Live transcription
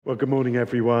Well, good morning,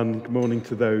 everyone. Good morning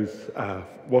to those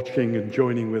watching and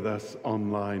joining with us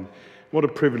online. What a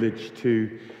privilege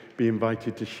to be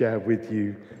invited to share with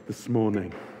you this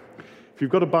morning. If you've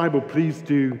got a Bible, please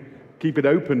do keep it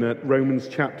open at Romans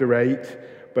chapter 8,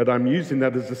 but I'm using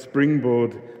that as a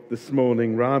springboard this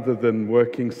morning rather than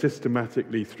working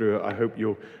systematically through it. I hope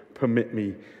you'll permit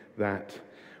me that.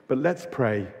 But let's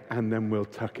pray, and then we'll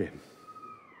tuck in.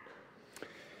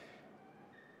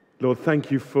 Lord, thank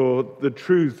you for the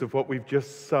truths of what we've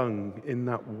just sung in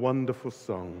that wonderful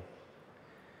song,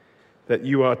 that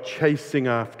you are chasing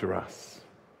after us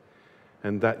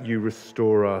and that you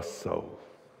restore our soul.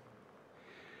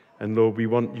 And Lord, we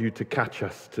want you to catch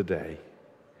us today,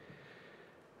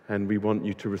 and we want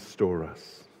you to restore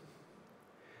us.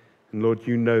 And Lord,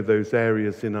 you know those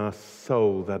areas in our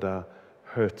soul that are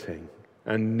hurting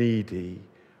and needy,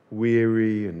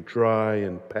 weary and dry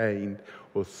and pained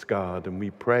or scarred, and we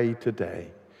pray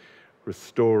today,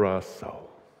 restore our soul.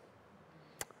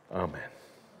 Amen.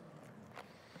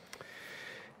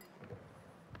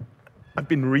 I've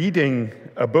been reading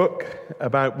a book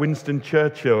about Winston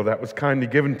Churchill that was kindly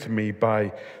given to me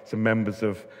by some members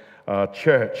of our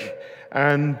church,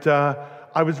 and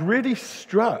I was really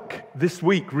struck this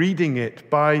week reading it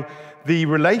by the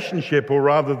relationship, or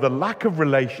rather the lack of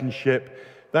relationship,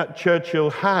 that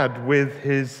Churchill had with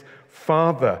his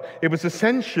father. It was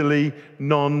essentially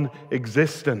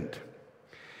non-existent.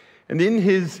 And in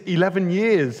his 11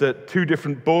 years at two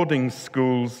different boarding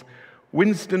schools,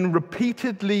 Winston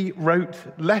repeatedly wrote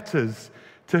letters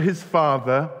to his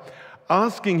father,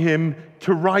 asking him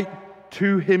to write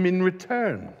to him in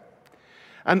return,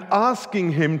 and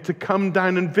asking him to come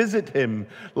down and visit him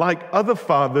like other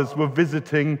fathers were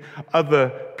visiting other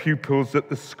pupils at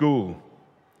the school.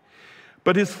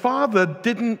 But his father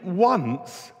didn't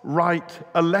once write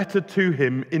a letter to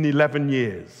him in 11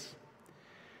 years.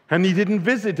 And he didn't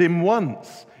visit him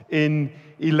once in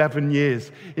 11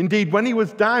 years. Indeed, when he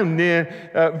was down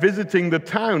near visiting the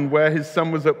town where his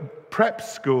son was at prep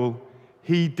school,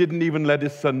 he didn't even let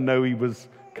his son know he was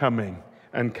coming,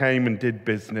 and came and did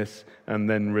business and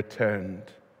then returned.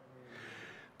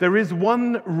 There is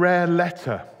one rare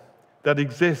letter that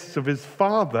exists of his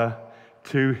father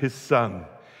to his son.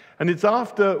 And it's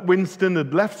after Winston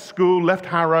had left school, left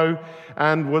Harrow,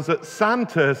 and was at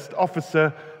Sandhurst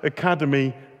Officer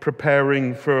Academy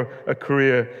preparing for a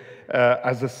career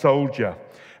as a soldier.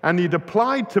 And he'd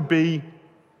applied to be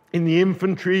in the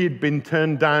infantry. He'd been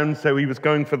turned down, so he was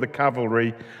going for the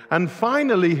cavalry. And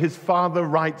finally, his father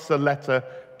writes a letter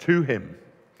to him.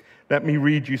 Let me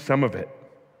read you some of it.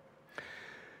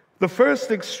 The first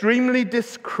extremely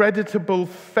discreditable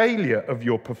failure of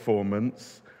your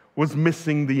performance was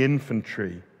missing the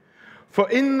infantry. For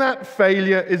in that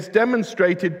failure is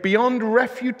demonstrated beyond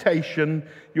refutation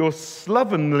your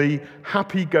slovenly,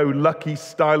 happy-go-lucky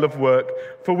style of work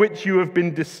for which you have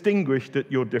been distinguished at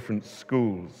your different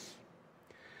schools.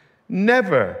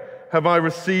 Never have I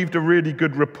received a really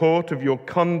good report of your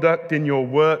conduct in your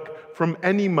work from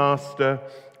any master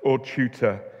or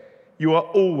tutor. You are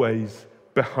always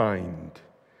behind.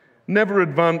 Never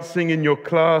advancing in your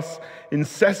class,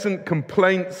 incessant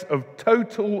complaints of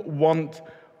total want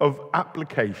of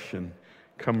application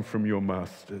come from your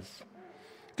masters.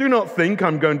 Do not think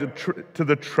I'm going to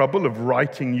the trouble of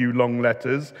writing you long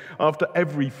letters after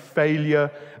every failure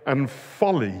and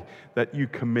folly that you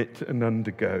commit and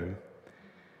undergo,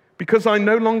 because I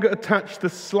no longer attach the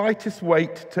slightest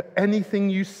weight to anything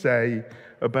you say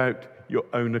about your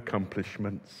own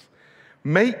accomplishments.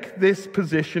 Make this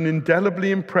position indelibly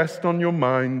impressed on your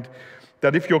mind,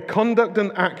 that if your conduct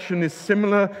and action is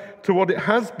similar to what it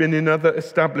has been in other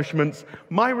establishments,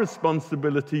 my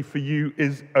responsibility for you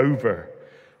is over,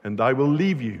 and I will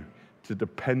leave you to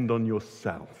depend on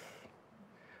yourself.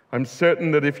 I'm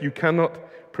certain that if you cannot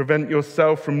prevent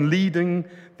yourself from leading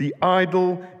the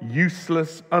idle,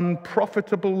 useless,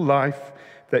 unprofitable life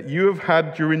that you have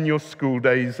had during your school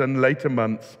days and later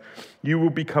months, you will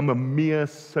become a mere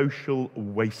social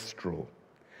wastrel,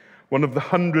 one of the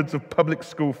hundreds of public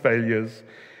school failures,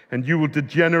 and you will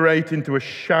degenerate into a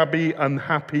shabby,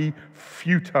 unhappy,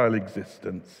 futile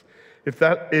existence. If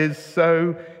that is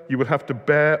so, you will have to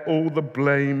bear all the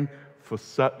blame for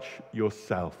such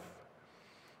yourself.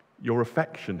 Your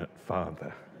affectionate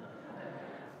father,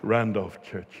 Randolph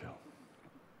Churchill.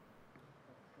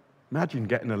 Imagine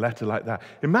getting a letter like that.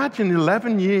 Imagine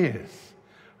 11 years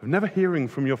of never hearing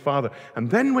from your father. And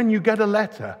then when you get a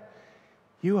letter,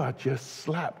 you are just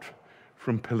slapped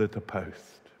from pillar to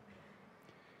post.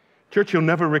 Churchill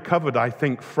never recovered, I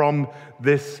think, from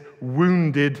this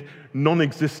wounded,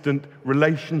 non-existent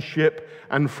relationship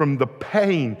and from the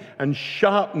pain and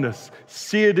sharpness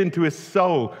seared into his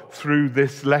soul through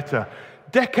this letter.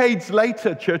 Decades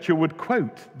later, Churchill would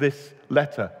quote this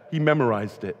letter. He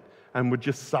memorized it and would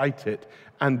just cite it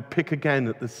and pick again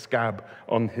at the scab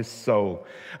on his soul.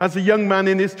 As a young man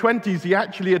in his 20s, he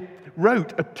actually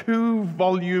wrote a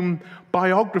 2-volume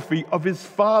biography of his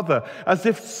father, as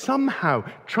if somehow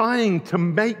trying to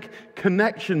make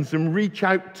connections and reach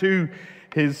out to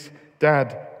his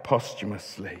dad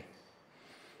posthumously.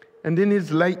 And in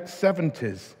his late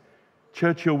 70s,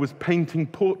 Churchill was painting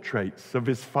portraits of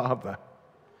his father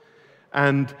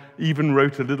and even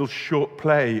wrote a little short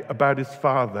play about his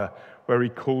father where he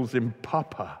calls him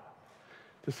Papa,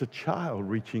 just a child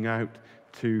reaching out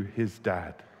to his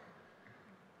dad.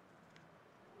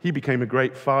 He became a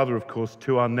great father, of course,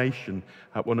 to our nation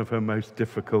at one of her most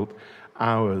difficult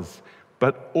hours.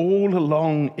 But all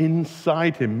along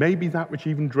inside him, maybe that which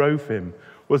even drove him,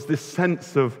 was this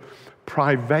sense of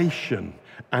privation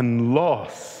and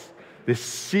loss, this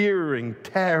searing,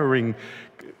 tearing,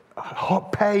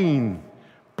 hot pain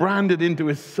branded into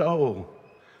his soul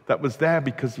that was there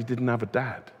because he didn't have a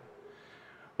dad.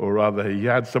 Or rather, he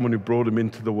had someone who brought him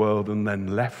into the world and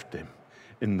then left him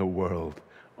in the world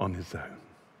on his own.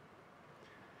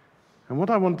 And what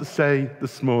I want to say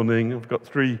this morning, I've got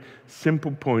 3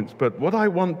 simple points, but what I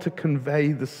want to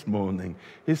convey this morning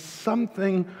is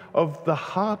something of the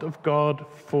heart of God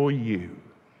for you.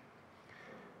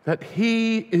 That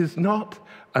He is not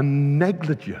a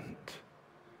negligent,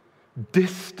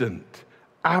 distant,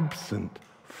 absent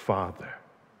Father.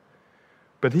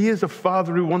 But He is a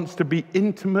Father who wants to be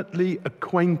intimately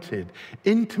acquainted,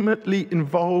 intimately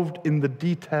involved in the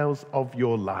details of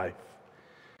your life.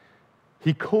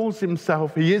 He calls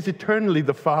Himself, He is eternally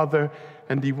the Father,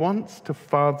 and He wants to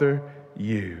father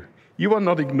you. You are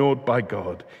not ignored by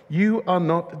God. You are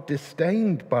not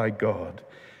disdained by God.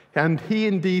 And He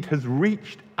indeed has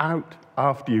reached out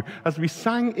after you. As we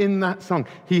sang in that song,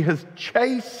 He has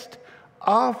chased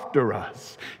after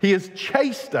us. He has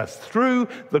chased us through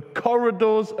the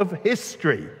corridors of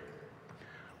history,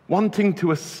 wanting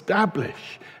to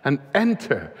establish and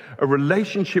enter a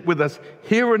relationship with us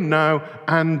here and now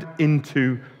and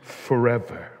into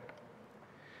forever.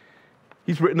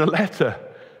 He's written a letter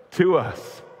to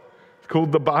us. It's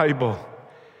called the Bible.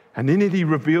 And in it he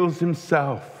reveals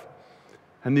himself.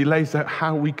 And he lays out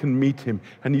how we can meet him.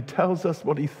 And he tells us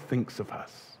what he thinks of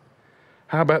us.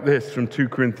 How about this from 2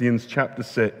 Corinthians chapter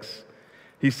 6?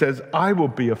 He says, I will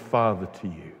be a father to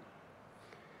you,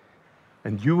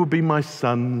 and you will be my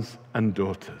sons and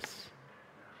daughters.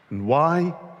 And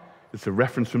why? It's a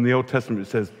reference from the Old Testament. It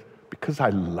says, because I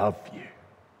love you.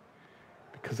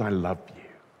 Because I love you.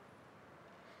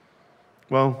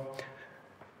 Well,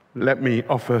 let me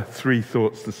offer 3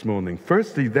 thoughts this morning.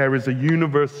 Firstly, there is a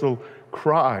universal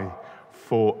cry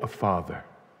for a father.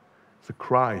 It's a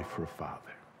cry for a father.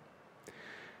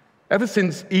 Ever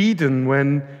since Eden,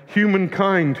 when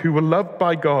humankind, who were loved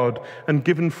by God and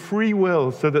given free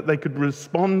will so that they could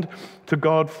respond to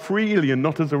God freely and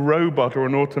not as a robot or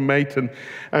an automaton,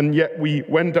 and yet we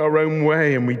went our own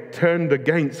way and we turned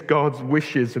against God's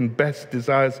wishes and best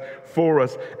desires for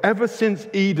us. Ever since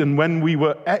Eden, when we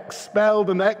were expelled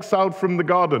and exiled from the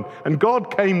garden, and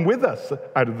God came with us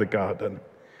out of the garden,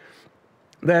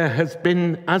 there has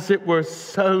been, as it were,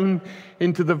 sown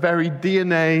into the very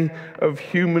DNA of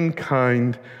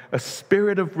humankind a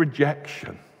spirit of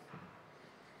rejection,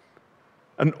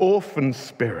 an orphan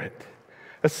spirit,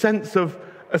 a sense of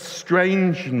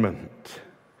estrangement,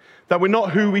 that we're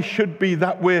not who we should be,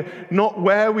 that we're not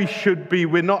where we should be,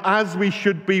 we're not as we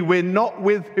should be, we're not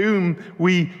with whom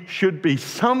we should be.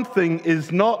 Something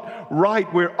is not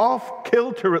right. We're off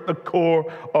kilter at the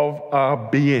core of our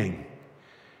being.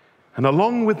 And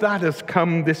along with that has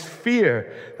come this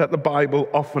fear that the Bible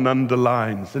often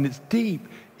underlines. And it's deep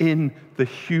in the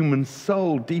human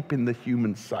soul, deep in the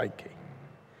human psyche.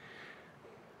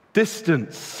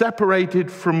 Distance,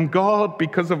 separated from God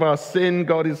because of our sin.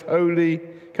 God is holy,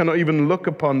 cannot even look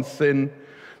upon sin.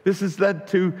 This has led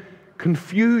to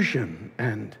confusion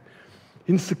and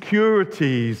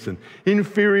insecurities and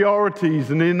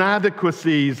inferiorities and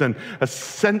inadequacies and a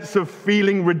sense of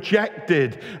feeling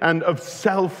rejected and of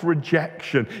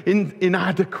self-rejection,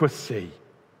 inadequacy.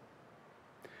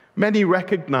 Many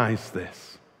recognize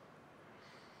this.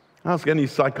 Ask any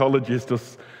psychologist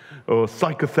or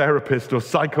psychotherapist or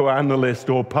psychoanalyst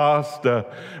or pastor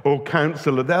or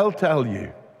counselor, they'll tell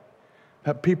you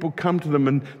that people come to them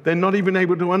and they're not even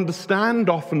able to understand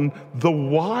often the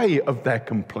why of their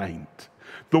complaint.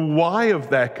 the why of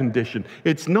their condition.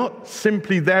 It's not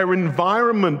simply their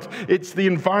environment, it's the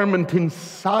environment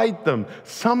inside them.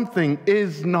 Something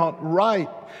is not right,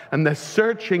 and they're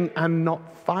searching and not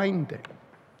finding.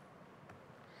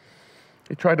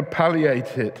 They try to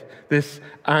palliate it, this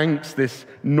angst, this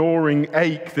gnawing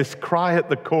ache, this cry at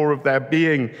the core of their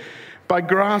being, by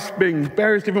grasping,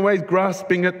 various different ways,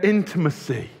 grasping at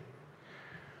intimacy.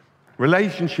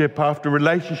 Relationship after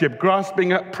relationship,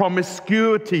 grasping at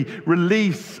promiscuity,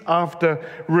 release after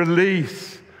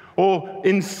release, or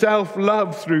in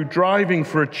self-love through driving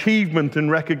for achievement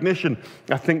and recognition.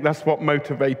 I think that's what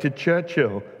motivated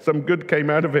Churchill. Some good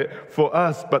came out of it for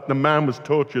us, but the man was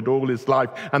tortured all his life,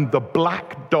 and the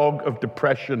black dog of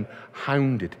depression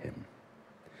hounded him.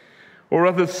 Or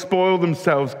others spoil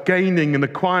themselves, gaining and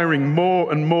acquiring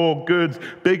more and more goods,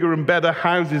 bigger and better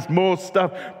houses, more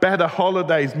stuff, better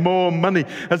holidays, more money,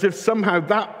 as if somehow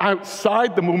that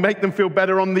outside them will make them feel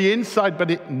better on the inside, but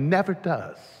it never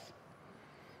does.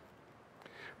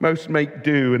 Most make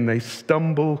do, and they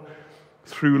stumble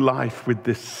through life with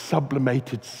this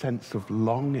sublimated sense of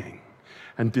longing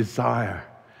and desire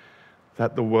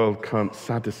that the world can't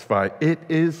satisfy. It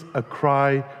is a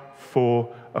cry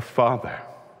for a father.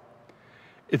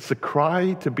 It's a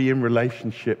cry to be in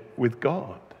relationship with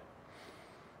God.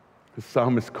 The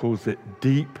psalmist calls it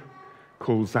deep,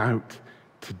 calls out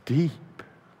to deep.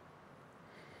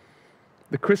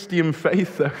 The Christian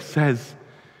faith, though, says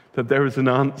that there is an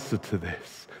answer to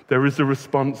this. There is a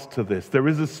response to this. There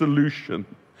is a solution.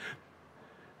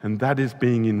 And that is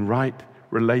being in right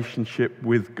relationship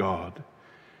with God.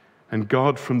 And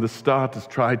God from the start has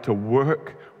tried to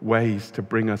work ways to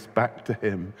bring us back to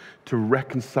Him, to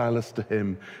reconcile us to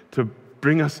Him, to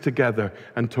bring us together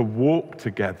and to walk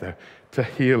together, to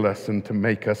heal us and to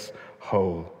make us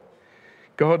whole.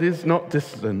 God is not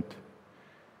distant.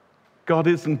 God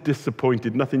isn't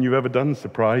disappointed. Nothing you've ever done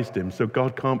surprised Him, so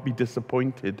God can't be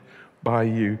disappointed by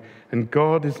you. And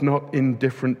God is not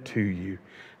indifferent to you.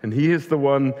 And He is the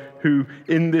one who,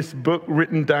 in this book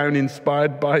written down,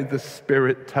 inspired by the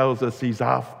Spirit, tells us He's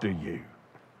after you.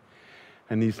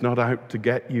 And He's not out to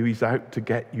get you, He's out to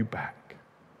get you back.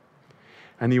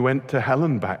 And He went to hell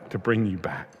and back to bring you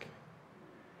back.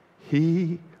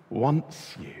 He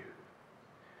wants you.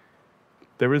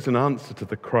 There is an answer to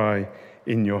the cry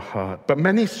in your heart. But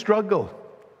many struggle.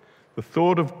 The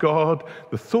thought of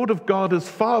God as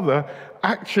Father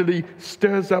actually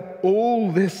stirs up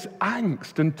all this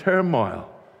angst and turmoil.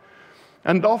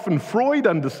 And often Freud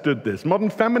understood this. Modern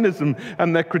feminism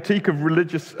and their critique of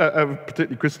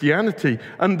particularly Christianity,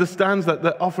 understands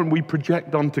that often we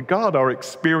project onto God our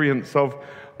experience of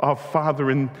our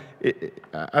Father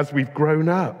as we've grown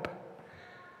up.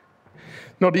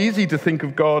 Not easy to think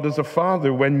of God as a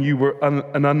father when you were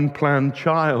an unplanned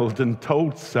child and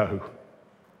told so,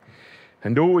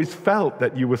 and always felt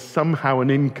that you were somehow an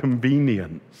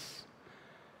inconvenience.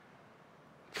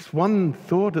 Just one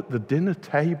thought at the dinner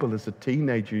table as a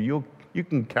teenager you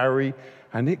can carry,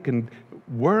 and it can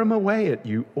worm away at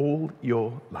you all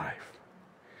your life.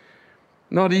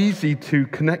 Not easy to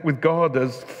connect with God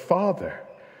as Father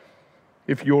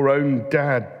if your own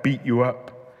dad beat you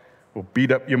up, or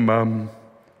beat up your mum,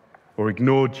 or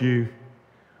ignored you,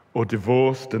 or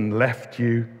divorced and left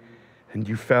you, and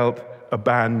you felt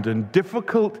abandoned.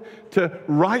 Difficult to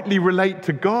rightly relate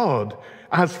to God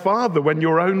as Father when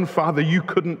your own father you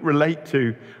couldn't relate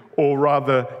to, or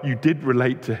rather you did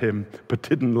relate to him but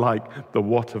didn't like the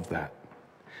what of that.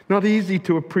 Not easy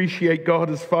to appreciate God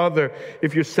as Father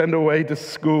if you're sent away to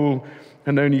school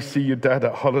and only see your dad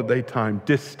at holiday time,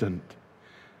 distant,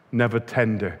 never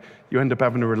tender. You end up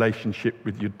having a relationship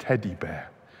with your teddy bear,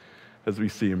 as we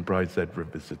see in Brideshead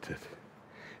Revisited.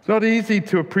 It's not easy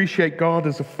to appreciate God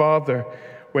as a father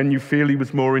when you feel He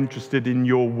was more interested in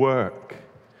your work,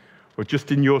 or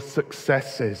just in your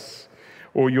successes,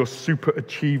 or your super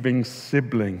achieving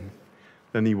sibling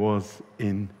than He was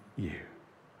in you.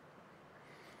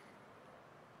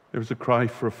 There was a cry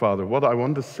for a father. What I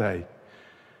want to say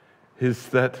is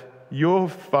that your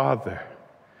father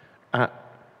at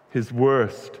his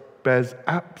worst bears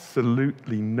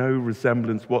absolutely no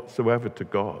resemblance whatsoever to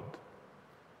God.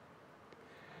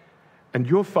 And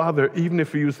your father, even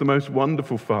if he was the most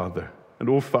wonderful father, and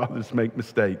all fathers make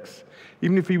mistakes,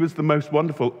 even if he was the most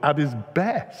wonderful at his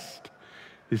best,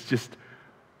 is just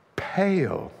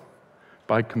pale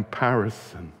by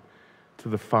comparison to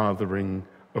the fathering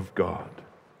of God.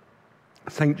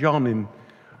 St. John in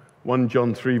 1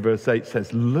 John 3 verse 8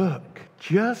 says, look,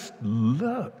 just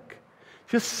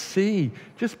see,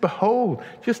 just behold,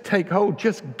 just take hold,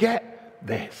 just get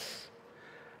this.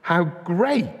 How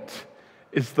great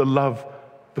is the love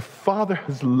the Father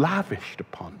has lavished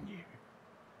upon you.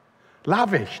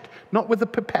 Lavished, not with a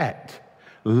pipette.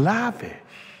 Lavished.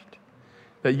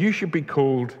 That you should be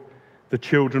called the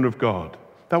children of God.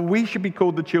 That we should be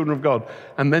called the children of God.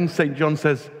 And then St. John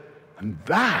says, and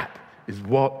that is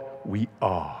what we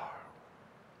are.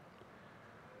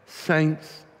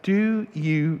 Saints, do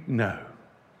you know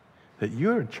that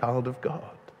you're a child of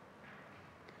God?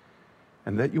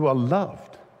 And that you are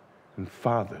loved and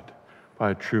fathered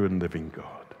by a true and living God?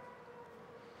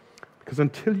 Because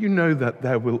until you know that,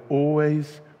 there will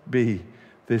always be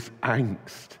this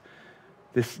angst,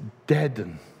 this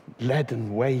deadened,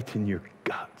 leaden weight in your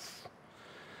guts,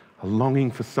 a longing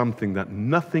for something that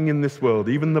nothing in this world,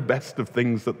 even the best of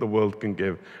things that the world can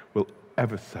give, will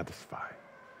ever satisfy.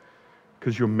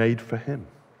 Because you're made for him.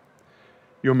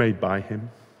 You're made by him,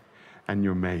 and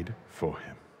you're made for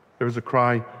him. There is a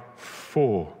cry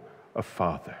for a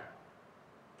Father.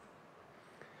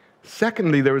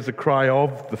 Secondly, there is a cry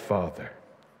of the Father.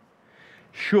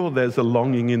 Sure, there's a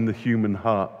longing in the human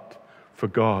heart for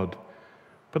God,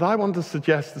 but I want to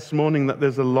suggest this morning that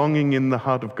there's a longing in the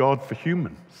heart of God for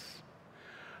humans.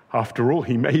 After all,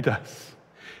 he made us.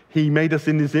 He made us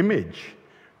in his image,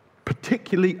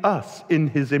 particularly us in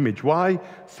his image. Why?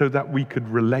 So that we could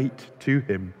relate to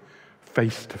him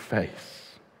face to face.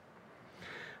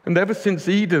 And ever since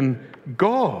Eden,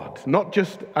 God, not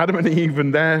just Adam and Eve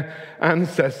and their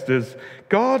ancestors,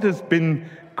 God has been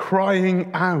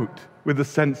crying out with a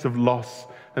sense of loss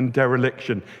and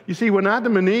dereliction. You see, when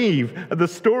Adam and Eve, the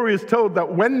story is told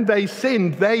that when they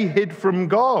sinned, they hid from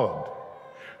God.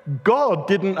 God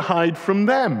didn't hide from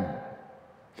them.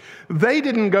 They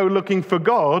didn't go looking for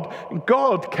God.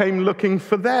 God came looking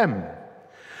for them.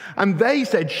 And they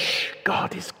said, shh,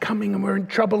 God is coming and we're in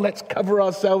trouble. Let's cover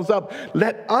ourselves up.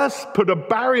 Let us put a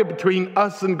barrier between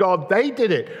us and God. They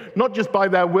did it, not just by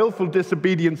their willful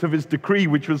disobedience of his decree,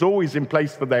 which was always in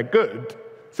place for their good,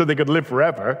 so they could live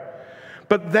forever.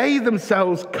 But they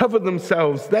themselves cover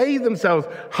themselves. They themselves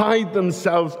hide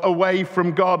themselves away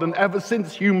from God. And ever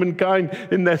since humankind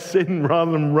in their sin,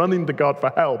 rather than running to God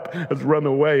for help, has run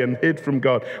away and hid from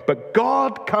God. But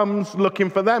God comes looking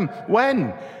for them.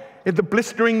 When? In the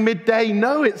blistering midday?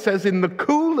 No, it says in the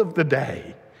cool of the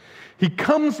day. He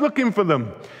comes looking for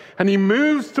them. And he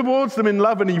moves towards them in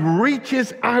love. And he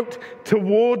reaches out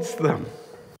towards them.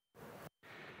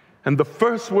 And the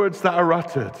first words that are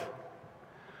uttered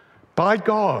by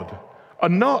God are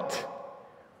not,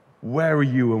 where are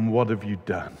you and what have you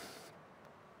done?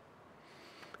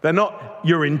 They're not,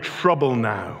 you're in trouble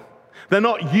now. They're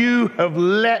not, you have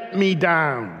let me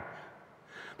down.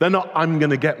 They're not, I'm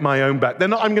going to get my own back. They're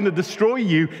not, I'm going to destroy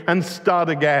you and start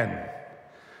again.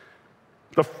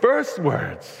 The first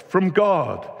words from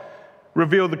God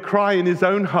reveal the cry in his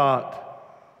own heart,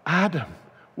 Adam,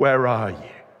 where are you?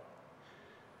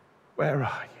 Where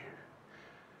are you?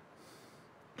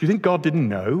 Do you think God didn't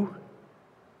know?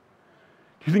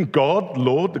 Do you think God,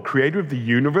 Lord, the creator of the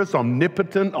universe,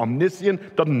 omnipotent,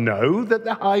 omniscient, doesn't know that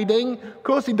they're hiding? Of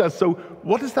course he does. So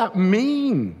what does that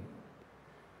mean?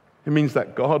 It means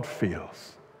that God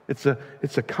feels. It's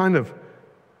a kind of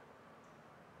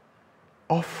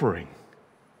offering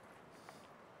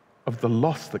of the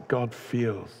loss that God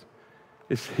feels.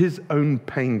 It's his own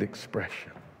pained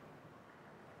expression.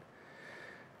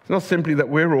 It's not simply that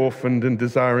we're orphaned and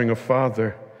desiring a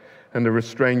father and are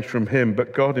estranged from him,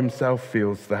 but God himself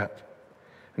feels that,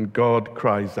 and God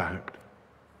cries out.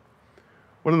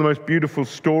 One of the most beautiful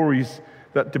stories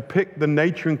that depict the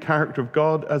nature and character of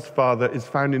God as Father is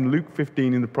found in Luke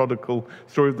 15 in the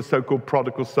story of the so-called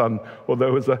prodigal son,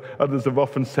 although as others have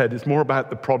often said, it's more about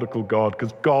the prodigal God,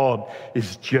 because God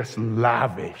is just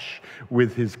lavish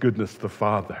with his goodness, the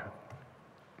Father.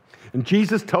 And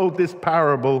Jesus told this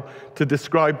parable to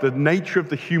describe the nature of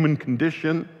the human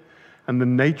condition and the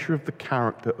nature of the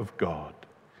character of God.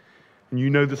 And you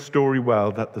know the story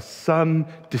well, that the son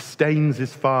disdains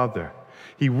his father.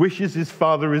 He wishes his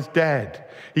father is dead.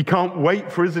 He can't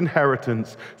wait for his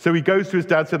inheritance. So he goes to his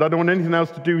dad and said, I don't want anything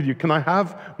else to do with you. Can I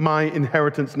have my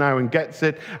inheritance now? And gets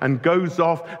it and goes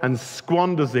off and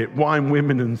squanders it, wine,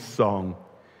 women, and song.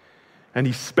 And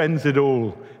he spends it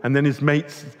all. And then his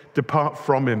mates depart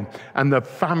from him. And the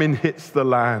famine hits the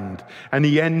land. And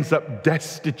he ends up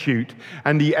destitute.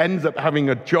 And he ends up having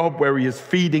a job where he is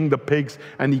feeding the pigs.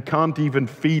 And he can't even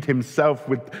feed himself.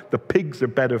 The pigs are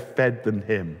better fed than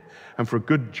him. And for a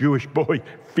good Jewish boy,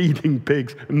 feeding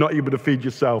pigs and not able to feed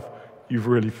yourself, you've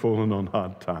really fallen on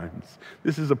hard times.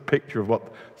 This is a picture of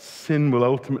what sin will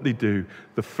ultimately do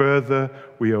the further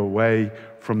we are away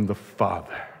from the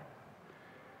Father.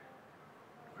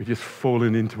 We're just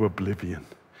falling into oblivion,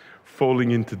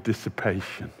 falling into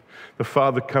dissipation.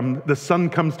 The Son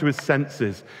comes to his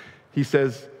senses. He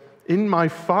says, In my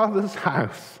Father's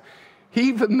house,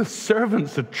 even the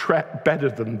servants are treated better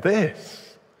than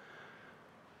this.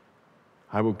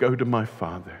 I will go to my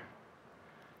Father,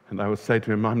 and I will say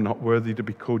to him, I'm not worthy to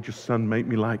be called your son. Make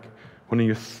me like one of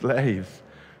your slaves.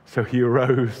 So he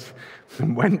arose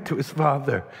and went to his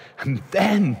father. And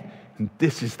then, and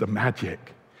this is the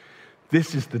magic,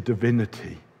 this is the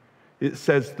divinity. It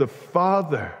says the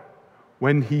father,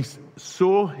 when he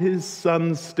saw his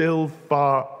son still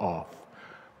far off,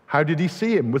 how did he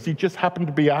see him? Was he just happened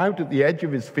to be out at the edge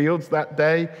of his fields that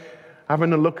day,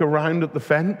 having a look around at the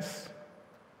fence?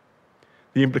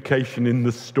 The implication in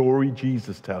the story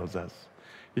Jesus tells us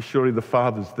is surely the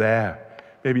father's there.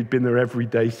 Maybe he'd been there every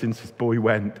day since his boy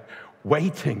went,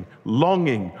 waiting,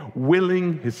 longing,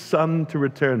 willing his son to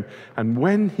return. And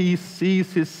when he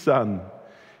sees his son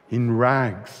in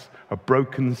rags, a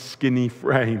broken, skinny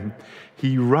frame,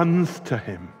 he runs to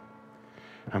him.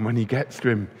 And when he gets to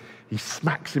him, he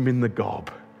smacks him in the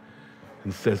gob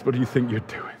and says, what do you think you're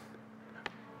doing?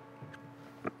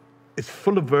 It's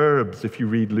full of verbs if you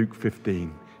read Luke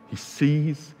 15. He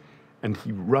sees and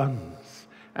he runs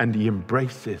and he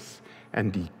embraces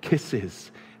and he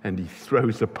kisses and he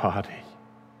throws a party.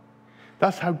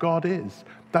 That's how God is.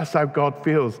 That's how God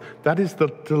feels. That is the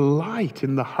delight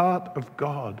in the heart of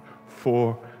God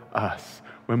for us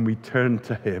when we turn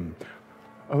to him.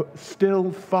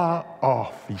 Still far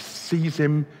off, he sees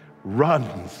him,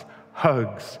 runs,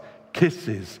 hugs,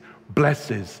 kisses,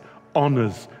 blesses,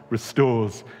 honors,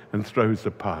 restores, and throws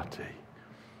a party.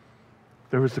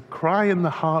 There is a cry in the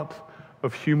heart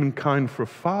of humankind for a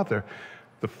father,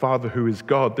 the Father who is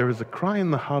God. There is a cry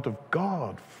in the heart of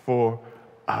God for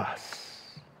us.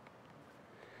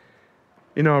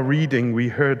 In our reading, we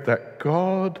heard that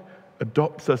God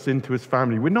adopts us into his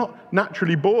family. We're not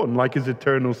naturally born like his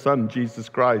eternal Son, Jesus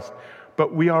Christ,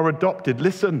 but we are adopted.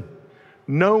 Listen,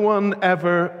 no one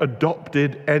ever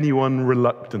adopted anyone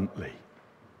reluctantly.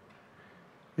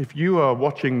 If you are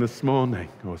watching this morning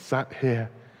or sat here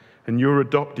and you're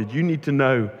adopted, you need to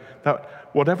know that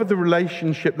whatever the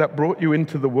relationship that brought you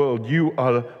into the world, you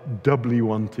are doubly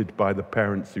wanted by the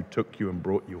parents who took you and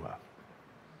brought you up.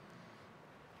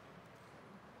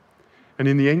 And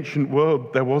in the ancient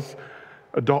world, there was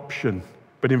adoption,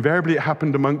 but invariably it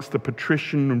happened amongst the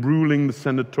patrician ruling the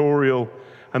senatorial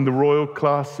and the royal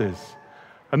classes.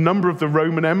 A number of the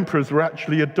Roman emperors were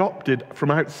actually adopted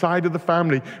from outside of the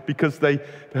family because they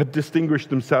had distinguished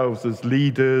themselves as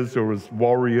leaders or as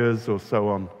warriors or so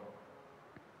on.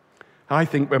 I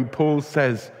think when Paul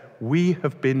says, we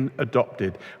have been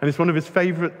adopted, and it's one of his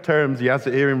favorite terms, he has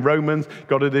it here in Romans,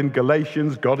 got it in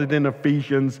Galatians, got it in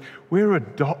Ephesians, we're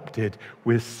adopted,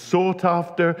 we're sought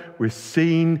after, we're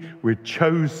seen, we're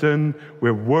chosen,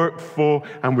 we're worked for,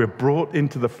 and we're brought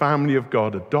into the family of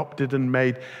God, adopted and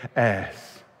made heirs.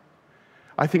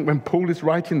 I think when Paul is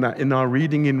writing that in our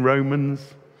reading in Romans,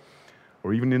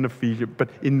 or even in Ephesians, but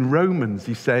in Romans,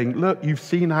 he's saying, look, you've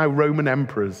seen how Roman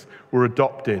emperors were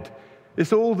adopted.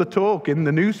 It's all the talk in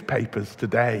the newspapers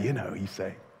today, he's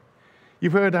saying.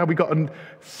 You've heard how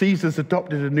Caesar's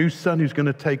adopted a new son who's going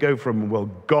to take over from him. Well,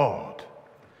 God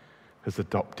has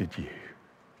adopted you,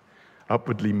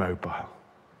 upwardly mobile.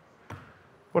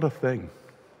 What a thing.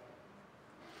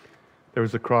 There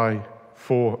is a cry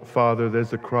for Father,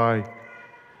 there's a cry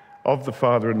of the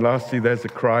Father, and lastly, there's a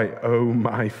cry, oh,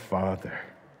 my Father.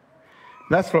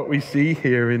 That's what we see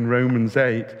here in Romans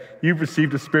 8. You've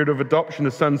received a spirit of adoption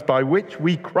as sons by which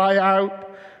we cry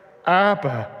out,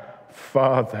 Abba,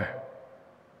 Father.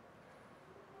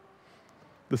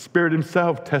 The Spirit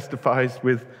himself testifies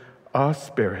with our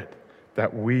spirit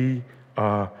that we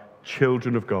are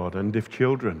children of God, and if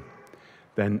children,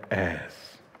 then heirs.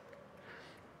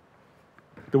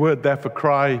 The word there for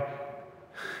cry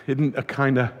isn't a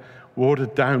kind of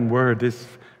watered down word, it's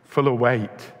full of weight.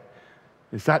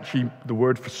 It's actually the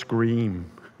word for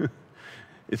scream.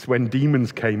 It's when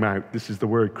demons came out. This is the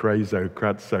word krazo,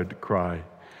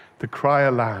 to cry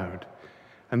aloud.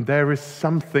 And there is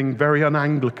something very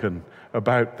un-Anglican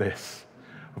about this,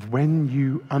 of when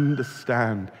you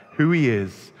understand who he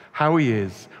is, how he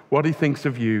is, what he thinks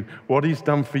of you, what he's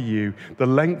done for you, the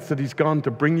lengths that he's gone to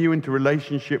bring you into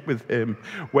relationship with him.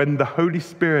 When the Holy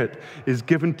Spirit is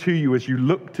given to you as you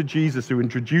look to Jesus, who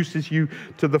introduces you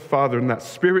to the Father, and that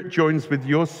Spirit joins with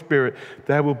your spirit,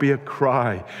 there will be a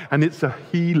cry, and it's a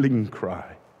healing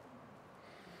cry.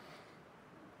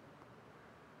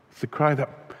 It's a cry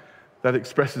that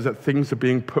expresses that things are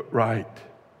being put right,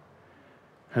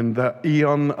 and that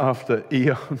eon after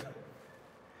eon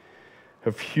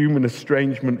of human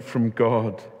estrangement from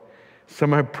God,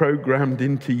 somehow programmed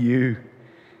into you,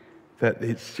 that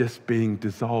it's just being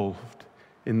dissolved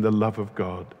in the love of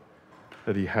God.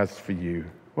 that he has for you.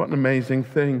 What an amazing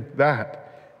thing.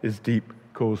 That is deep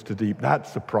calls to deep.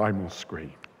 That's the primal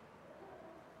scream.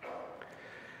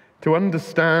 To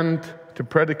understand, to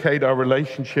predicate our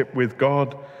relationship with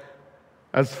God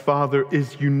as Father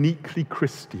is uniquely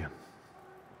Christian.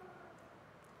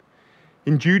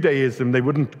 In Judaism, they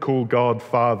wouldn't call God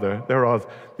Father. There are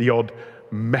the odd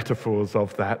metaphors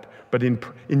of that. But in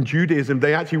Judaism,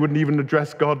 they actually wouldn't even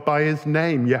address God by his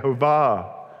name,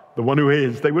 Yehovah, the one who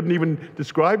is. They wouldn't even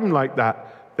describe him like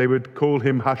that. They would call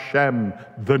him Hashem,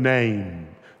 the name,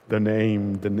 the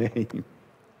name, the name.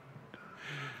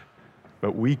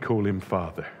 But we call him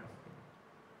Father.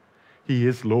 He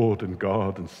is Lord and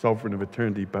God and sovereign of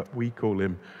eternity, but we call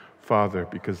him Father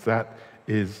because that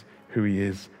is who he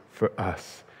is for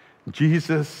us.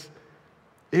 Jesus,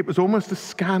 it was almost a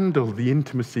scandal, the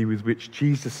intimacy with which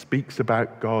Jesus speaks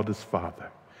about God as Father.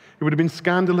 It would have been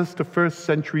scandalous to first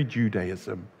century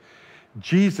Judaism.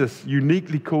 Jesus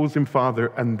uniquely calls him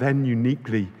Father and then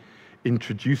uniquely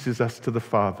introduces us to the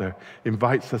Father,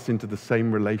 invites us into the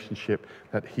same relationship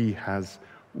that he has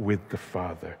with the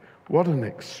Father. What an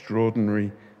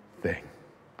extraordinary thing.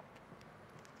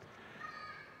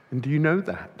 And do you know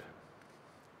that?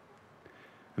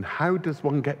 And how does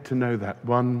one get to know that?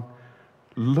 One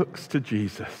looks to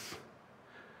Jesus.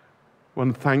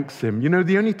 One thanks him. You know,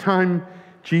 the only time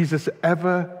Jesus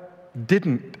ever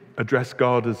didn't address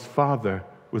God as Father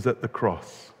was at the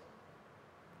cross.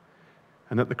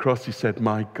 And at the cross he said,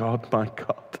 my God,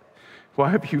 why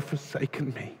have you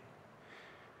forsaken me?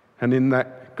 And in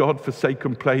that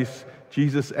God-forsaken place,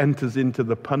 Jesus enters into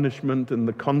the punishment and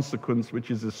the consequence,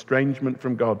 which is estrangement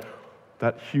from God,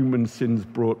 that human sins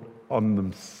brought on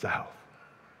themselves.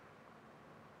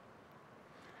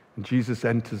 And Jesus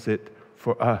enters it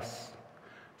for us,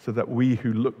 so that we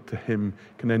who look to him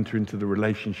can enter into the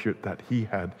relationship that he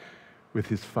had with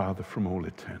his Father from all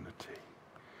eternity.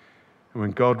 And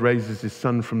when God raises his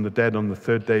Son from the dead on the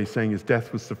third day, saying his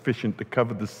death was sufficient to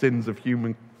cover the sins of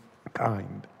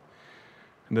humankind,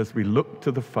 and as we look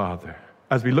to the Father,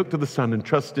 as we look to the Son and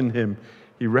trust in him,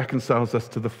 he reconciles us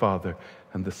to the Father,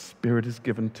 and the Spirit is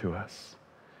given to us,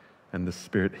 and the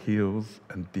Spirit heals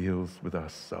and deals with our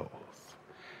souls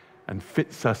and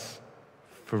fits us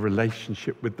for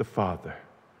relationship with the Father,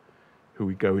 who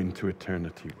we go into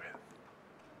eternity with.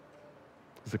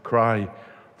 There's a cry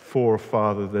for a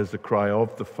Father, there's a cry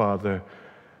of the Father,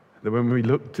 that when we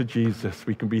look to Jesus,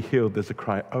 we can be healed. There's a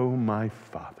cry, oh my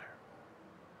Father.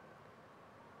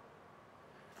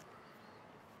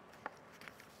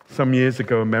 Some years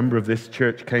ago, a member of this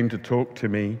church came to talk to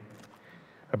me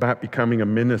about becoming a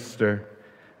minister,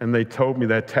 and they told me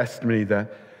their testimony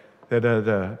that they'd had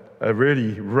a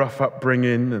really rough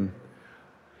upbringing,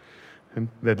 and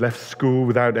they'd left school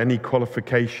without any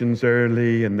qualifications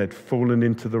early, and they'd fallen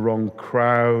into the wrong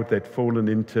crowd. They'd fallen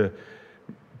into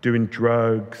doing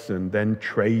drugs and then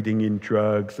trading in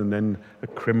drugs and then a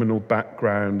criminal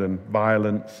background and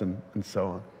violence and so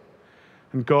on.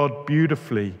 And God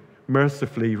beautifully,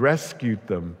 mercifully rescued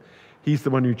them. He's the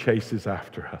one who chases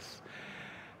after us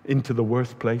into the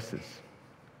worst places.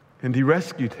 And he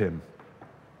rescued him.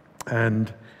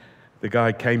 And the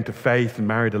guy came to faith and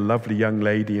married a lovely young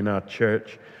lady in our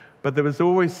church. But there was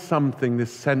always something,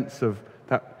 this sense of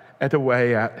that ate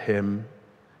away at him.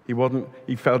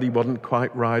 He felt he wasn't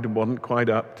quite right and wasn't quite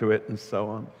up to it and so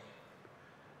on.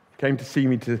 He came to see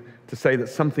me to say that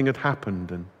something had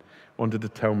happened and wanted to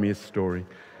tell me his story.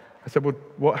 I said, well,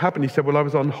 what happened? He said, well, I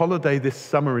was on holiday this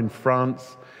summer in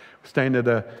France, staying with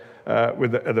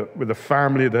a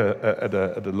family at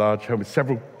a large home with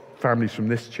several families from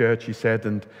this church, he said,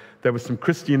 and there were some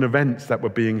Christian events that were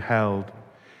being held.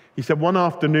 He said, one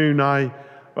afternoon I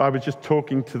was just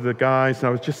talking to the guys, and I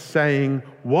was just saying,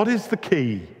 what is the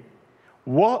key?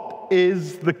 What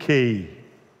is the key?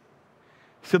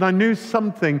 He said, I knew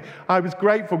something. I was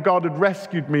grateful God had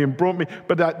rescued me and brought me,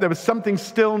 but there was something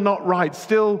still not right,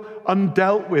 still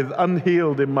undealt with,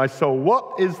 unhealed in my soul.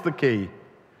 What is the key?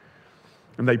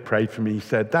 And they prayed for me. He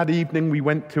said, that evening we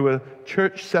went to a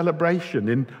church celebration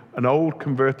in an old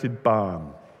converted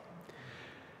barn.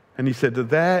 And he said,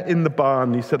 there in the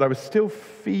barn, he said, I was still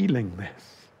feeling this.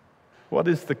 What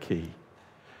is the key?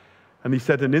 And he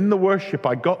said, and in the worship,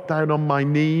 I got down on my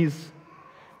knees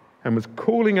and was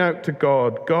calling out to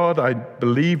God, God, I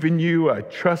believe in you, I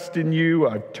trust in you,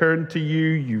 I've turned to you,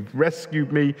 you've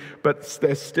rescued me, but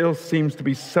there still seems to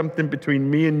be something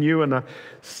between me and you, and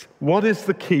what is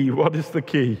the key? What is the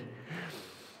key?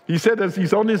 He said as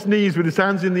he's on his knees with his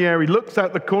hands in the air, he looks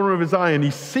out the corner of his eye and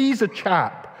he sees a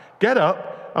chap get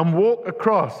up and walk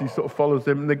across. He sort of follows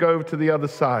him and they go over to the other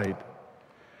side.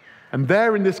 And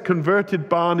there in this converted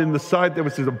barn in the side, there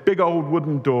was a big old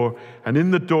wooden door, and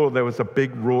in the door there was a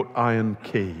big wrought iron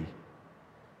key.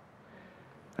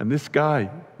 And this guy,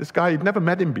 he'd never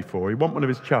met him before. He wasn't one of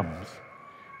his chums.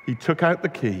 He took out the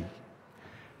key,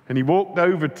 and he walked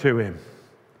over to him.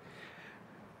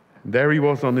 And there he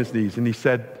was on his knees, and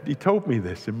he told me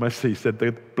this in my sleep. He said,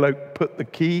 the bloke put the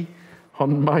key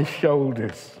on my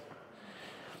shoulders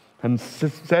and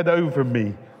said over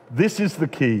me, "This is the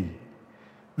key.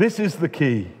 This is the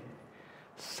key,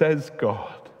 says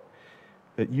God,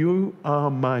 that you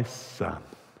are my son,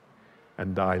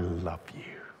 and I love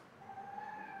you."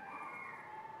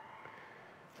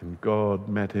 And God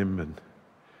met him and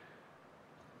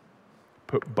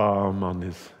put balm on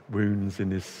his wounds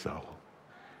in his soul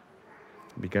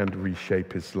and began to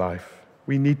reshape his life.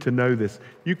 We need to know this.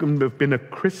 You can have been a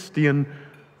Christian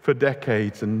for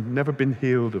decades and never been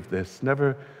healed of this,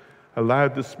 never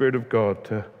allowed the Spirit of God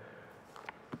to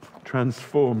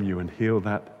transform you and heal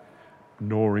that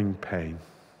gnawing pain.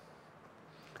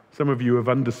 Some of you have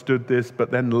understood this,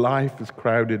 but then life has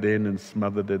crowded in and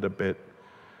smothered it a bit.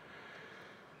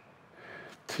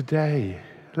 Today,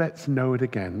 let's know it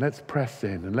again. Let's press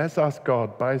in and let's ask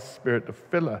God by His Spirit to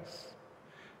fill us,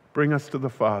 bring us to the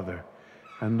Father,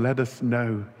 and let us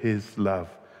know His love,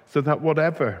 so that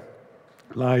whatever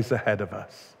lies ahead of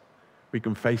us, we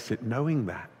can face it knowing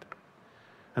that.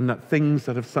 And that things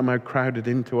that have somehow crowded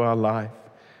into our life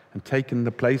and taken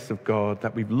the place of God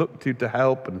that we've looked to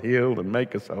help and heal and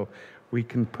make us whole, we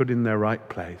can put in their right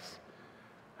place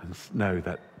and know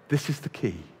that this is the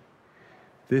key.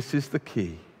 This is the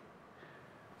key,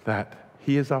 that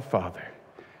He is our Father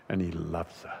and He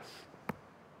loves us.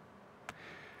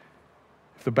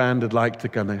 If the band would like to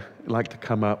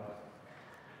come up,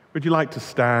 would you like to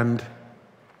stand?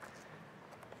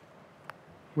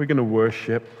 We're going to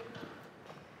worship.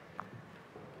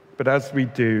 But as we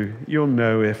do, you'll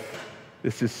know if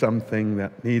this is something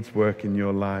that needs work in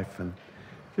your life. And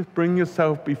just bring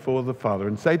yourself before the Father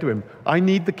and say to Him, I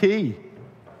need the key.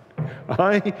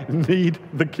 I need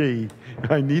the key.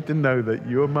 I need to know that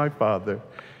you're my Father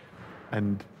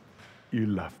and you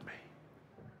love me.